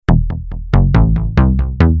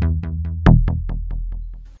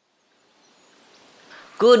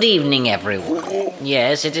Good evening, everyone.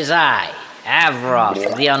 Yes, it is I,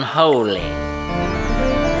 Avroth the Unholy.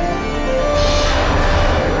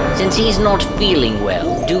 Since he's not feeling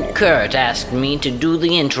well, Duke Kurt asked me to do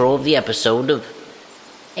the intro of the episode of...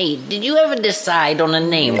 Hey, did you ever decide on a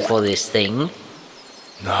name for this thing?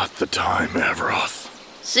 Not the time, Avroth.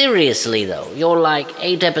 Seriously, though, you're like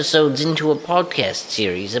 8 episodes into a podcast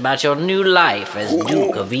series about your new life as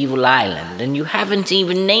Duke of Evil Island, and you haven't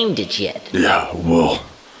even named it yet. Yeah, well,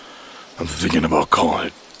 I'm thinking about calling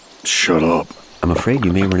it Shut Up. I'm afraid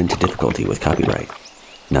you may run into difficulty with copyright.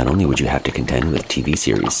 Not only would you have to contend with TV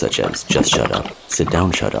series such as Just Shut Up, Sit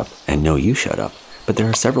Down Shut Up, and No You Shut Up, but there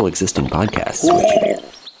are several existing podcasts which...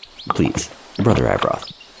 Please, Brother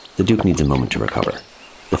Avroth, the Duke needs a moment to recover.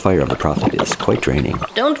 The fire of the Prophet is quite draining.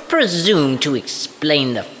 Don't presume to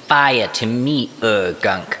explain the fire to me,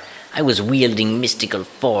 Gunk. I was wielding mystical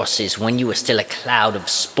forces when you were still a cloud of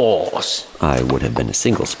spores. I would have been a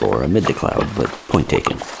single spore amid the cloud, but point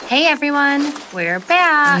taken. Hey everyone, we're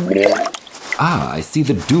back. I see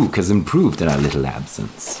the Duke has improved in our little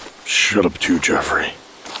absence. Shut up too, Jeffrey.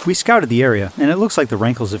 We scouted the area, and it looks like the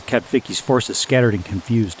Rankles have kept Vicky's forces scattered and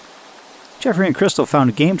confused. Jeffrey and Crystal found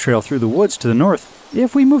a game trail through the woods to the north.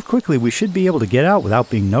 If we move quickly, we should be able to get out without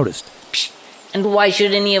being noticed. Psst. And why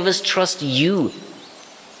should any of us trust you?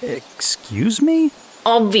 Excuse me?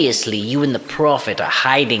 Obviously, you and the Prophet are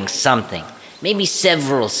hiding something. Maybe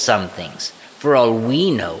several somethings. For all we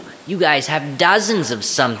know, you guys have dozens of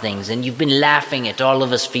somethings, and you've been laughing at all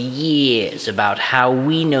of us for years about how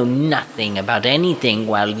we know nothing about anything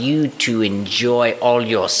while you two enjoy all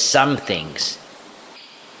your somethings.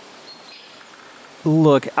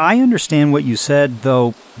 Look, I understand what you said,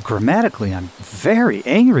 though grammatically I'm very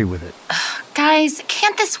angry with it. Guys,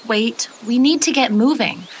 can't this wait? We need to get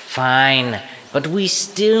moving. Fine, but we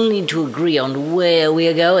still need to agree on where we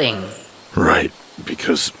are going. Right,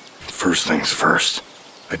 because first things first,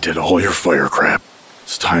 I did all your fire crap.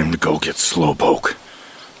 It's time to go get Slowpoke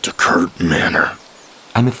to Kurt Manor.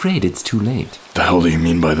 I'm afraid it's too late. The hell do you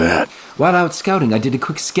mean by that? While out scouting, I did a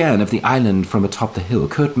quick scan of the island from atop the hill.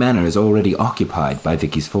 Kurt Manor is already occupied by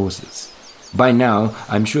Vicky's forces. By now,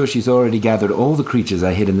 I'm sure she's already gathered all the creatures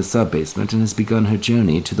I hid in the sub-basement and has begun her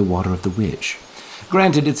journey to the Water of the Witch.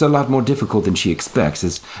 Granted, it's a lot more difficult than she expects,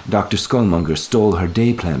 as Dr. Skullmonger stole her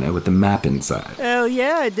day planner with the map inside. Hell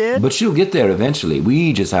yeah, I did. But she'll get there eventually.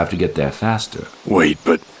 We just have to get there faster. Wait,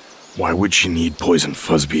 but why would she need poison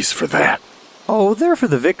fuzzbees for that? Oh, they're for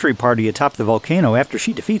the victory party atop the volcano after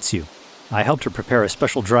she defeats you. I helped her prepare a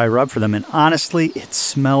special dry rub for them, and honestly, it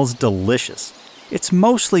smells delicious. It's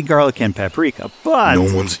mostly garlic and paprika, but...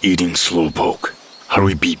 No one's eating Slowpoke. How do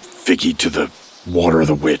we beat Vicky to the Water of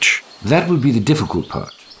the Witch? That will be the difficult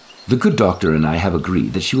part. The good doctor and I have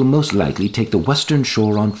agreed that she will most likely take the western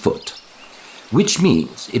shore on foot, which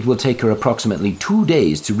means it will take her approximately 2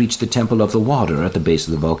 days to reach the Temple of the Water at the base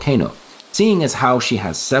of the volcano. Seeing as how she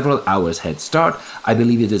has several hours head start, I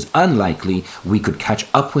believe it is unlikely we could catch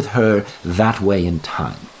up with her that way in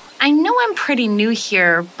time. I know I'm pretty new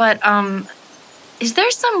here, but, is there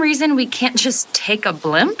some reason we can't just take a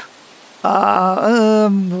blimp?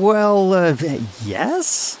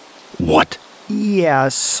 Yes? What? Yeah,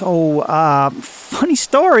 so, funny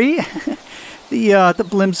story. The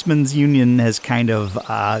Blimpsmen's Union has kind of,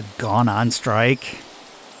 gone on strike.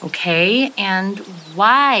 Okay, and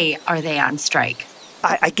why are they on strike?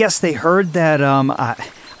 I guess they heard that,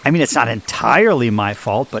 it's not entirely my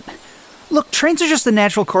fault, but look, trains are just the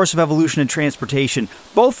natural course of evolution and transportation,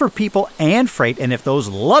 both for people and freight, and if those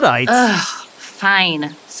Luddites... Ugh,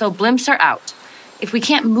 fine. So blimps are out. If we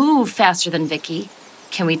can't move faster than Vicky,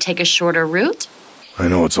 can we take a shorter route? I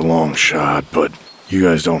know it's a long shot, but you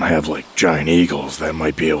guys don't have, giant eagles that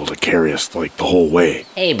might be able to carry us, the whole way.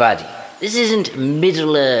 Hey, buddy. This isn't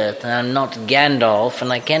Middle-earth, and I'm not Gandalf,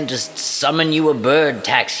 and I can't just summon you a bird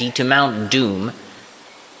taxi to Mount Doom.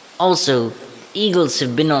 Also, eagles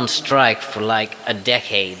have been on strike for a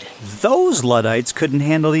decade. Those Luddites couldn't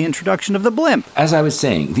handle the introduction of the blimp. As I was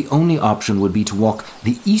saying, the only option would be to walk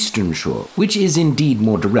the eastern shore, which is indeed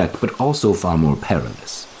more direct, but also far more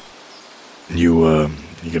perilous. You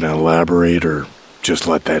gonna elaborate, or just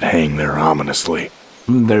let that hang there ominously?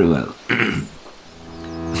 Very well.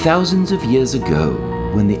 Thousands of years ago,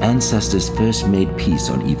 when the ancestors first made peace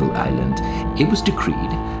on Evil Island, it was decreed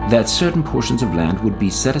that certain portions of land would be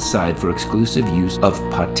set aside for exclusive use of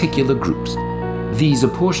particular groups. These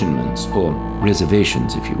apportionments, or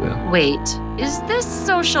reservations, if you will, Wait, is this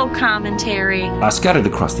social commentary? are scattered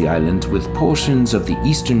across the island, with portions of the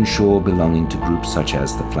eastern shore belonging to groups such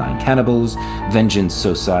as the Flying Cannibals, Vengeance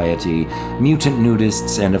Society, Mutant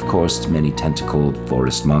Nudists, and of course many tentacled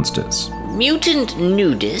forest monsters. Mutant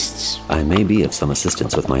nudists? I may be of some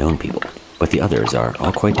assistance with my own people, but the others are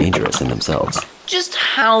all quite dangerous in themselves. Just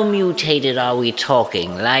how mutated are we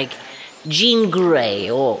talking? Like Jean Grey,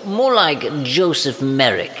 or more like Joseph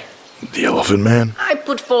Merrick? The Elephant Man? I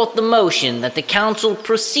put forth the motion that the council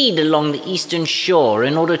proceed along the eastern shore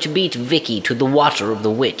in order to beat Vicky to the water of the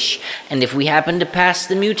witch. And if we happen to pass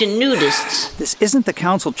the mutant nudists... This isn't the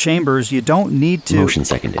council chambers. You don't need to... Motion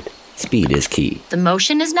seconded. Speed is key. The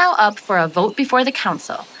motion is now up for a vote before the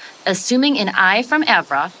council. Assuming an aye from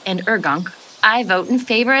Avroth and Urgunk, I vote in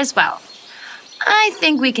favor as well. I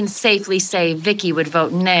think we can safely say Vicky would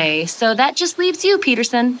vote nay, so that just leaves you,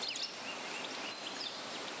 Peterson.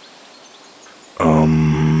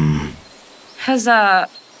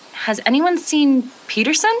 Has anyone seen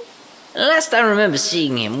Peterson? Last I remember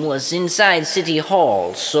seeing him was inside City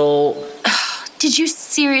Hall, so... Did you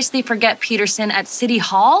seriously forget Peterson at City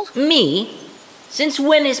Hall? Me? Since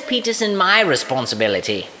when is Peterson my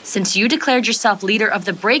responsibility? Since you declared yourself leader of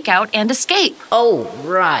the breakout and escape. Oh,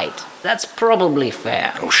 right. That's probably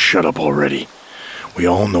fair. Oh, shut up already. We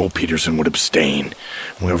all know Peterson would abstain.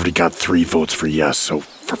 We already got 3 votes for yes, so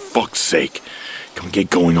for fuck's sake, can we get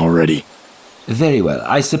going already? Very well.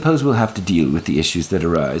 I suppose we'll have to deal with the issues that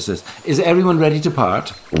arise. Is everyone ready to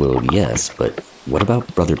part? Well, yes, but what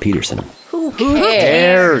about Brother Peterson? Who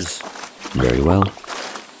cares? Very well.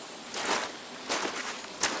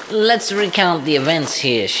 Let's recount the events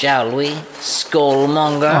here, shall we?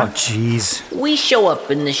 Skullmonger. Oh, jeez. We show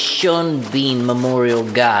up in the Sean Bean Memorial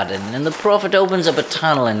Garden, and the Prophet opens up a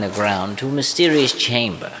tunnel in the ground to a mysterious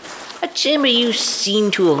chamber. A chamber you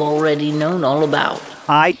seem to have already known all about.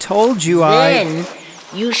 I told you Then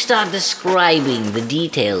you start describing the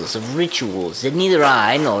details of rituals that neither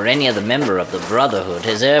I nor any other member of the Brotherhood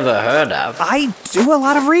has ever heard of. I do a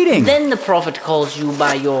lot of reading. Then the Prophet calls you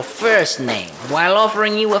by your first name while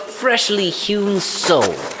offering you a freshly hewn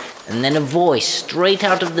soul. And then a voice straight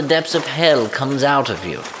out of the depths of hell comes out of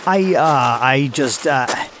you.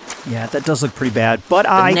 Yeah, that does look pretty bad, but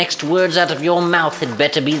The next words out of your mouth had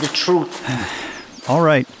better be the truth. All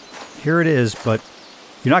right, here it is, but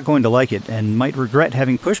you're not going to like it and might regret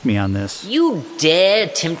having pushed me on this. You dare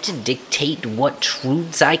attempt to dictate what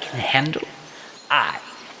truths I can handle? I,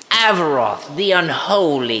 Avaroth the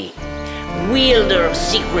Unholy, wielder of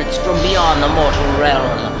secrets from beyond the mortal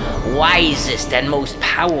realm, wisest and most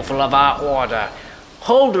powerful of our order,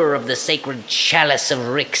 holder of the sacred chalice of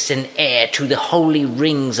Rix and heir to the holy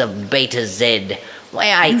rings of Beta Zed.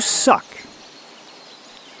 You suck.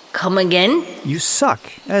 Come again? You suck.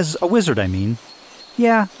 As a wizard, I mean.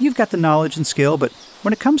 Yeah, you've got the knowledge and skill, but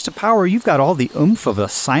when it comes to power, you've got all the oomph of a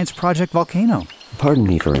science project volcano. Pardon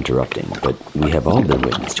me for interrupting, but we have all been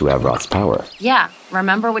witness to Avroth's power. Yeah,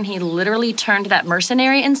 remember when he literally turned that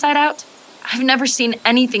mercenary inside out? I've never seen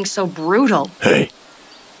anything so brutal. Hey,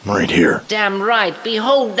 I'm right here. Damn right,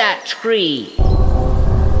 behold that tree.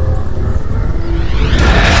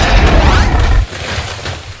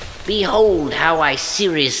 Behold how I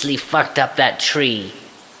seriously fucked up that tree.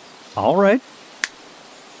 All right.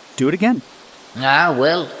 Do it again. Ah,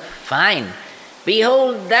 well, fine.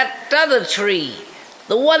 Behold that other tree.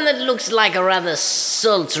 The one that looks like a rather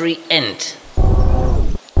sultry ent.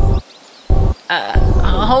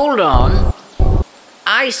 Hold on.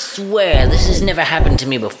 I swear this has never happened to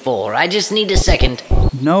me before. I just need a second.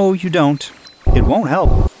 No, you don't. It won't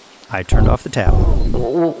help. I turned off the tap.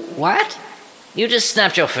 What? You just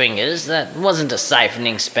snapped your fingers? That wasn't a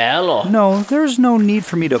siphoning spell, or... No, there's no need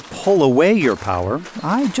for me to pull away your power.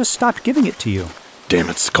 I just stopped giving it to you. Damn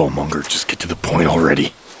it, Skullmonger, just get to the point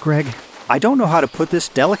already. Greg, I don't know how to put this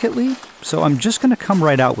delicately, so I'm just going to come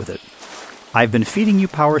right out with it. I've been feeding you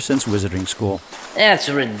power since wizarding school. That's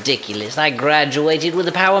ridiculous. I graduated with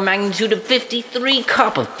a power magnitude of 53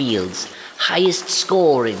 Copperfields. Highest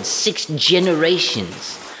score in 6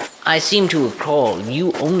 generations. I seem to recall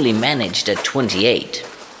you only managed at 28.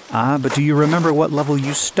 But do you remember what level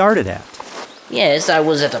you started at? Yes, I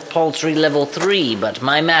was at a paltry level 3, but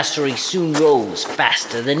my mastery soon rose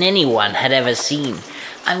faster than anyone had ever seen.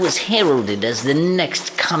 I was heralded as the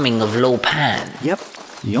next coming of Lopan. Yep.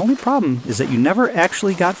 The only problem is that you never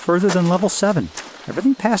actually got further than level 7.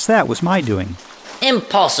 Everything past that was my doing.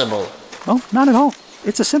 Impossible. Well, not at all.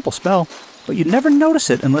 It's a simple spell, but you'd never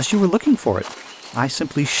notice it unless you were looking for it. I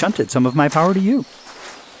simply shunted some of my power to you.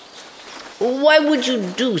 Why would you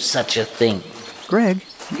do such a thing? Greg,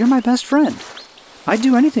 you're my best friend. I'd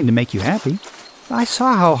do anything to make you happy. I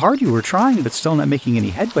saw how hard you were trying but still not making any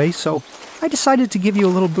headway, so I decided to give you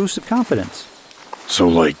a little boost of confidence.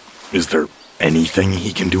 So, is there anything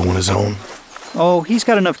he can do on his own? Oh, he's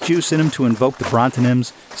got enough juice in him to invoke the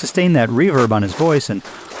Brontonyms, sustain that reverb on his voice, and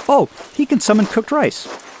Oh, he can summon cooked rice.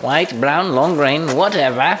 White, brown, long grain,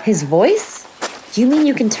 whatever. His voice? You mean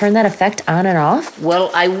you can turn that effect on and off?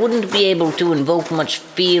 Well, I wouldn't be able to invoke much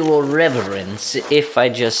fear or reverence if I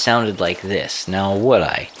just sounded like this, now would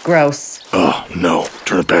I? Gross. Oh, no.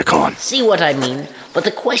 Turn it back on. See what I mean? But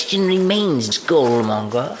the question remains,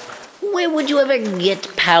 Skullmonger. Where would you ever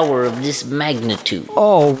get power of this magnitude?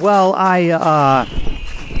 Oh, well,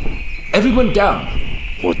 Everyone down.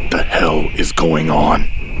 What the hell is going on?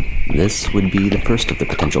 This would be the first of the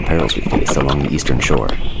potential perils we face along the eastern shore.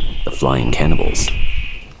 The flying cannibals.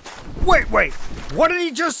 Wait. What did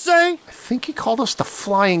he just say? I think he called us the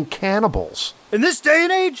flying cannibals. In this day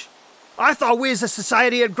and age? I thought we as a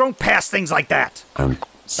society had grown past things like that. I'm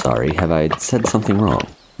sorry, have I said something wrong?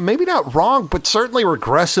 Maybe not wrong, but certainly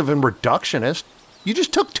regressive and reductionist. You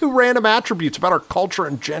just took two random attributes about our culture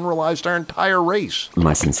and generalized our entire race.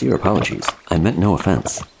 My sincere apologies. I meant no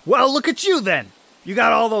offense. Well, look at you then. You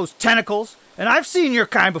got all those tentacles, and I've seen your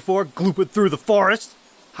kind before, glooping through the forest.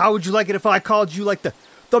 How would you like it if I called you like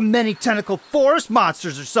the many-tentacled forest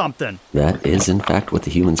monsters or something? That is, in fact, what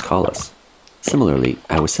the humans call us. Similarly,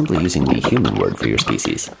 I was simply using the human word for your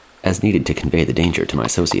species, as needed to convey the danger to my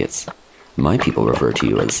associates. My people refer to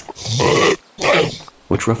you as...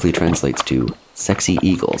 which roughly translates to sexy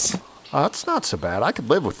eagles. That's not so bad. I could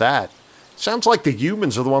live with that. Sounds like the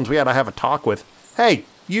humans are the ones we had to have a talk with. Hey,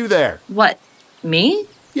 you there. What, me?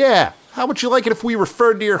 Yeah, how would you like it if we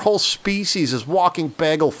referred to your whole species as walking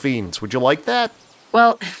bagel fiends? Would you like that?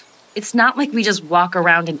 Well, it's not like we just walk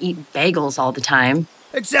around and eat bagels all the time.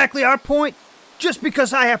 Exactly our point. Just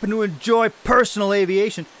because I happen to enjoy personal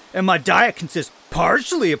aviation and my diet consists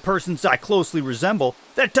partially of persons I closely resemble,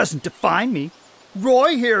 that doesn't define me.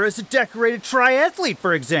 Roy here is a decorated triathlete,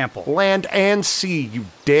 for example. Land and sea, you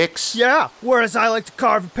dicks. Yeah, whereas I like to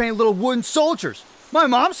carve and paint little wooden soldiers. My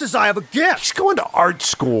mom says I have a gift. He's going to art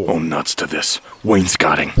school. Oh, nuts to this.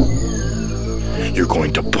 Wainscoting. You're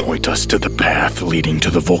going to point us to the path leading to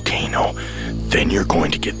the volcano. Then you're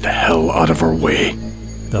going to get the hell out of our way.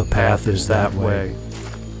 The path is that way.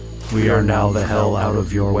 We are now the hell out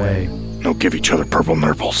of your way. Now give each other purple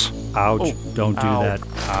nurples. Ouch, don't do Ow. that.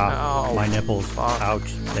 Ow. My nipples.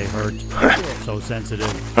 Ouch, they hurt. So sensitive.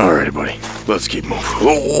 Alrighty, buddy. Let's keep moving.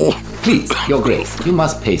 Oh, Please, Your Grace, you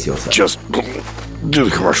must pace yourself. just do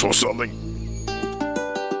the commercial or something.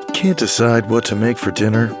 Can't decide what to make for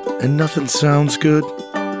dinner, and nothing sounds good?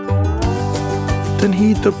 Then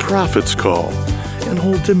heed the prophet's call and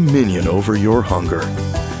hold dominion over your hunger.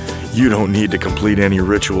 You don't need to complete any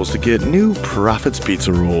rituals to get new Prophet's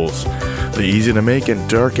Pizza Rolls. The easy-to-make and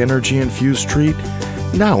dark energy-infused treat,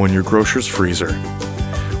 now in your grocer's freezer.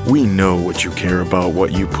 We know what you care about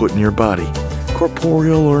what you put in your body,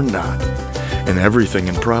 corporeal or not. And everything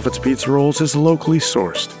in Prophet's Pizza Rolls is locally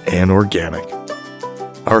sourced and organic.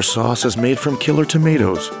 Our sauce is made from killer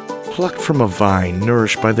tomatoes, plucked from a vine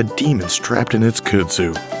nourished by the demons trapped in its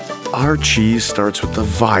kudzu. Our cheese starts with the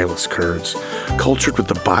vilest curds, cultured with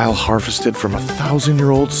the bile harvested from a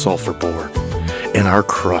 1,000-year-old sulfur boar. And our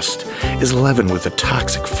crust is leavened with a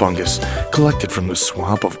toxic fungus collected from the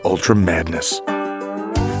swamp of ultra madness.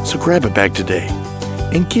 So grab a bag today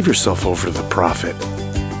and give yourself over to the prophet.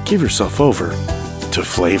 Give yourself over to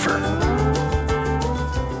flavor.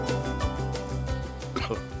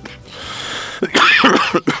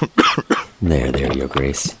 There, Your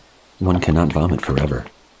Grace. One cannot vomit forever.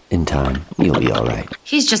 In time, you'll be all right.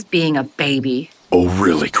 He's just being a baby. Oh,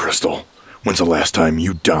 really, Crystal? When's the last time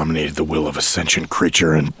you dominated the will of a sentient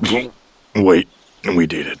creature and... Wait, we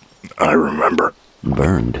dated. I remember.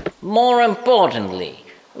 Burned. More importantly,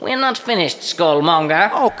 we're not finished, Skullmonger.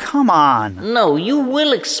 Oh, come on. No, you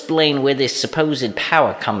will explain where this supposed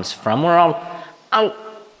power comes from, or I'll...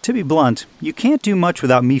 To be blunt, you can't do much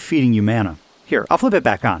without me feeding you mana. Here, I'll flip it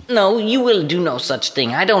back on. No, you will do no such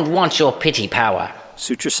thing. I don't want your pity power.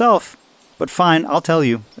 Suit yourself. But fine, I'll tell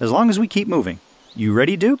you, as long as we keep moving. You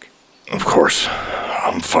ready, Duke? Of course.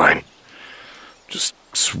 I'm fine. Just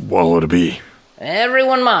swallow the bee.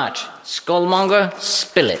 Everyone march. Skullmonger,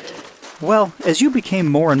 spill it. Well, as you became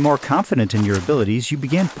more and more confident in your abilities, you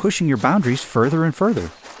began pushing your boundaries further and further.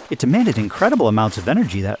 It demanded incredible amounts of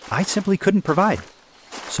energy that I simply couldn't provide.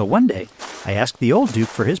 So one day, I asked the old Duke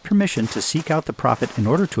for his permission to seek out the prophet in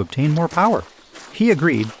order to obtain more power. He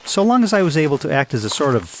agreed, so long as I was able to act as a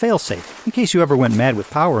sort of failsafe, in case you ever went mad with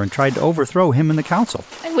power and tried to overthrow him and the council.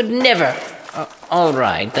 I would never... all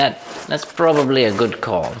right, that's probably a good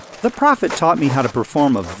call. The prophet taught me how to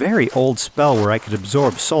perform a very old spell where I could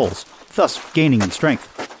absorb souls, thus gaining in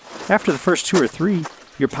strength. After the first 2 or 3,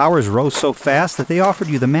 your powers rose so fast that they offered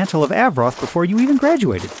you the mantle of Avroth before you even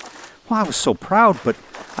graduated. Well, I was so proud, but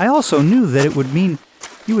I also knew that it would mean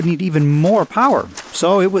you would need even more power.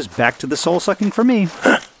 So it was back to the soul-sucking for me.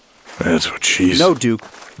 That's what she's... No, Duke,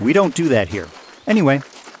 we don't do that here. Anyway,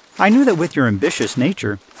 I knew that with your ambitious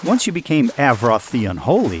nature, once you became Avroth the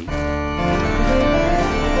Unholy,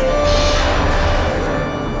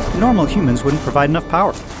 normal humans wouldn't provide enough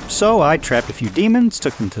power. So I trapped a few demons,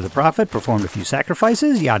 took them to the Prophet, performed a few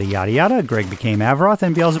sacrifices, yada yada yada. Greg became Avroth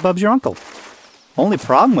and Beelzebub's your uncle. Only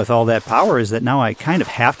problem with all that power is that now I kind of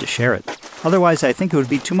have to share it. Otherwise, I think it would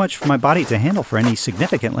be too much for my body to handle for any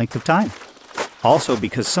significant length of time. Also,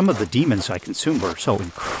 because some of the demons I consumed were so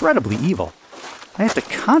incredibly evil, I have to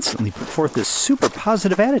constantly put forth this super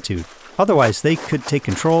positive attitude. Otherwise, they could take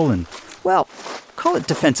control and, well, call it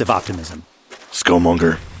defensive optimism.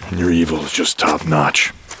 Skullmonger, your evil is just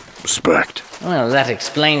top-notch. Respect. Well, that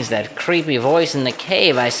explains that creepy voice in the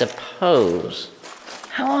cave, I suppose.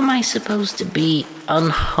 How am I supposed to be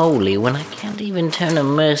unholy when I can't even turn a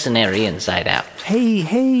mercenary inside out?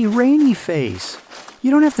 Hey, Rainy Face.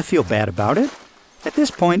 You don't have to feel bad about it. At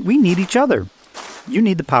this point, we need each other. You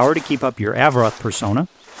need the power to keep up your Avroth persona,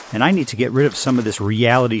 and I need to get rid of some of this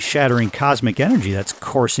reality-shattering cosmic energy that's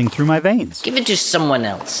coursing through my veins. Give it to someone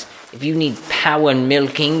else. If you need power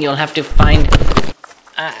milking, you'll have to find...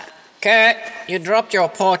 Kurt, you dropped your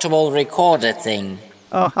portable recorder thing.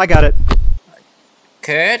 Oh, I got it.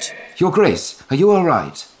 Kurt? Your Grace, are you all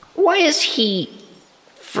right? Why is he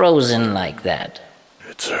frozen like that?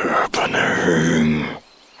 It's happening.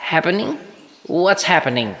 Happening? What's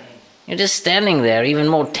happening? You're just standing there, even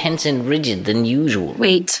more tense and rigid than usual.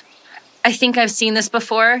 Wait, I think I've seen this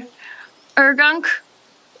before. Urgunk,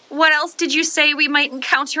 what else did you say we might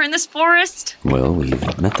encounter in this forest? Well,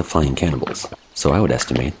 we've met the flying cannibals, so I would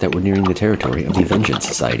estimate that we're nearing the territory of the Vengeance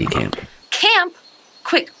Society camp. Camp?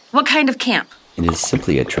 Quick, what kind of camp? It is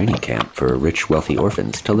simply a training camp for rich, wealthy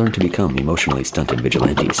orphans to learn to become emotionally stunted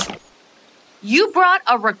vigilantes. You brought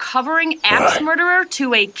a recovering axe murderer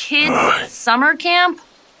to a kid's summer camp?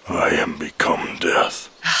 I am become death.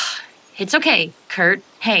 It's okay, Kurt.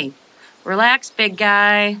 Hey, relax, big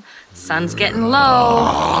guy. Sun's getting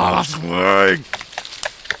low.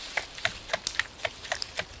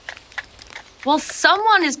 Well,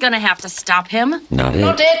 someone is gonna have to stop him. Not it.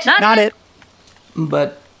 Not it! Not it.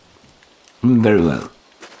 But... very well.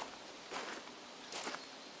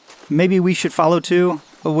 Maybe we should follow too?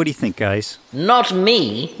 Well, what do you think, guys? Not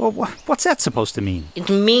me. Well, what's that supposed to mean? It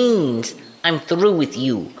means I'm through with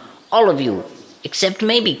you. All of you. Except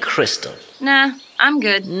maybe Crystal. Nah, I'm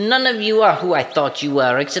good. None of you are who I thought you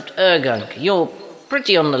were, except Urgunk. You're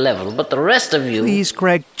pretty on the level, but the rest of you... Please,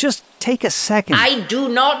 Greg, just take a second. I do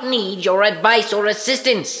not need your advice or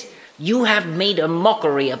assistance. You have made a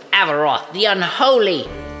mockery of Avaroth, the Unholy.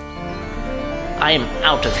 I am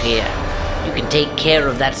out of here. You can take care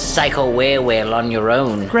of that psycho werewhale on your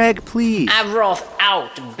own. Greg, please. Avaroth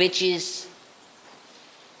out, bitches.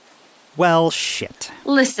 Well, shit.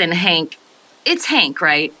 Listen, Hank. It's Hank,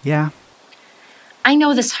 right? Yeah? I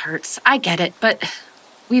know this hurts. I get it, but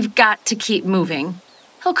we've got to keep moving.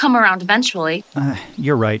 He'll come around eventually.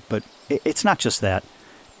 You're right, but it's not just that.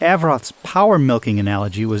 Avaroth's power milking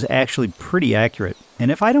analogy was actually pretty accurate, and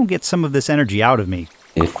if I don't get some of this energy out of me...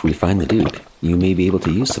 If we find the Duke, you may be able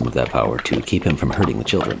to use some of that power to keep him from hurting the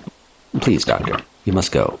children. Please, Doctor, you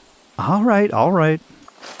must go. All right.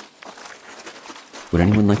 Would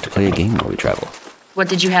anyone like to play a game while we travel? What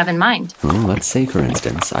did you have in mind? Well, let's say, for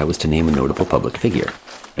instance, I was to name a notable public figure,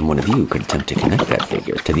 and one of you could attempt to connect that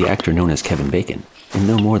figure to the actor known as Kevin Bacon in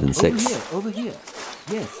no more than 6. Over here.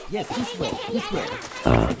 Yes, this way.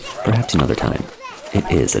 Perhaps another time. It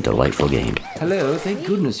is a delightful game. Hello, thank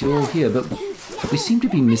goodness you're all here, but we seem to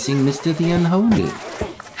be missing Mr. the Unholy.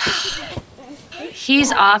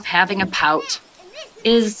 He's off having a pout.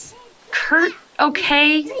 Is Kurt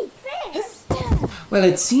okay? Well,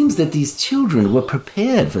 it seems that these children were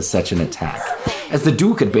prepared for such an attack, as the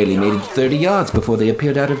Duke had barely made it 30 yards before they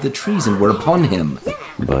appeared out of the trees and were upon him.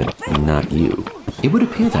 But not you. It would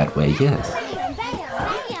appear that way, yes.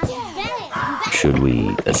 Should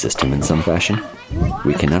we assist him in some fashion?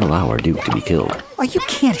 We cannot allow our Duke to be killed. Oh, you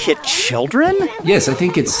can't hit children? Yes, I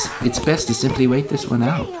think it's best to simply wait this one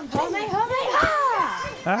out.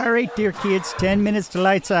 All right, dear kids, 10 minutes to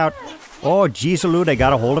lights out. Oh, geez, Alud, I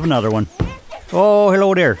got a hold of another one. Oh,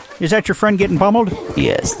 hello there. Is that your friend getting pummeled?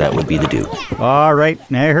 Yes, that would be the Duke. All right,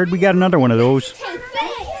 I heard we got another one of those.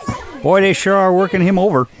 Boy, they sure are working him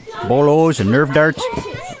over. Bolos and nerve darts.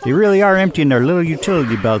 They really are emptying their little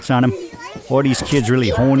utility belts on him. Oh, these kids really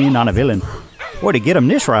hone in on a villain. Boy, to get him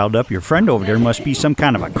this riled up, your friend over there must be some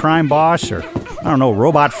kind of a crime boss or, I don't know,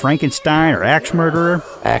 robot Frankenstein or axe murderer.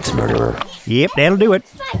 Axe murderer. Yep, that'll do it.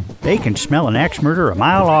 They can smell an axe murderer a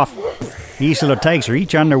mile off. These little tykes are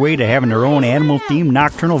each on their way to having their own animal-themed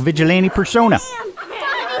nocturnal vigilante persona.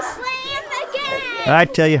 I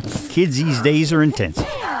tell you, kids these days are intense.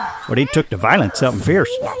 Well, they took to violence something fierce.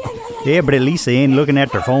 Yeah, but at least they ain't looking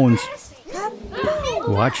at their phones.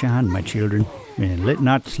 Watch on, my children, and let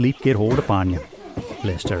not sleep get hold upon you,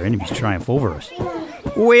 lest our enemies triumph over us.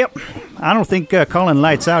 Well, I don't think calling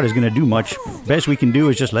lights out is going to do much. Best we can do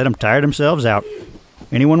is just let them tire themselves out.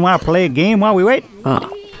 Anyone want to play a game while we wait?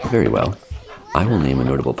 Very well. I will name a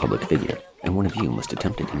notable public figure, and one of you must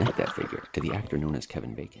attempt to connect that figure to the actor known as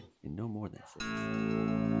Kevin Bacon in no more than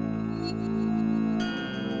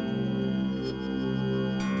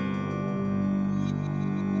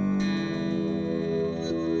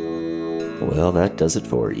 6. Well, that does it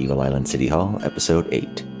for Evil Island City Hall, Episode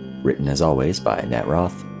 8. Written as always by Nat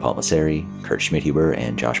Roth, Paul Masseri, Kurt Schmidhuber,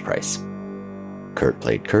 and Josh Price. Kurt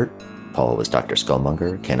played Kurt, Paul was Dr.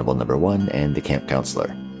 Skullmonger, Cannibal Number 1, and the Camp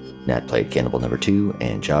Counselor. Nat played Cannibal Number 2,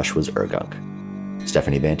 and Josh was Urgunk.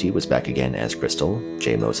 Stephanie Banty was back again as Crystal,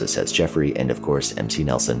 Jay Moses as Jeffrey, and of course MC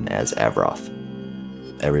Nelson as Avroth.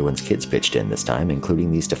 Everyone's kids pitched in this time,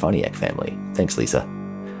 including the Stefaniak family. Thanks, Lisa.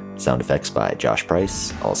 Sound effects by Josh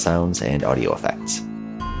Price, all sounds and audio effects.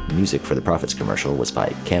 Music for the Prophets commercial was by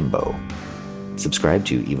Cambo. Subscribe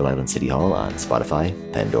to Evil Island City Hall on Spotify,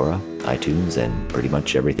 Pandora, iTunes, and pretty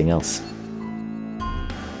much everything else.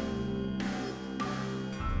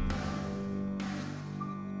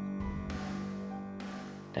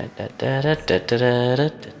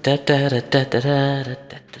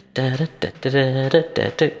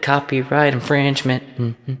 Copyright infringement.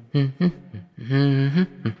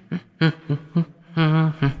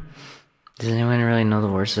 Does anyone really know the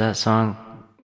words of that song?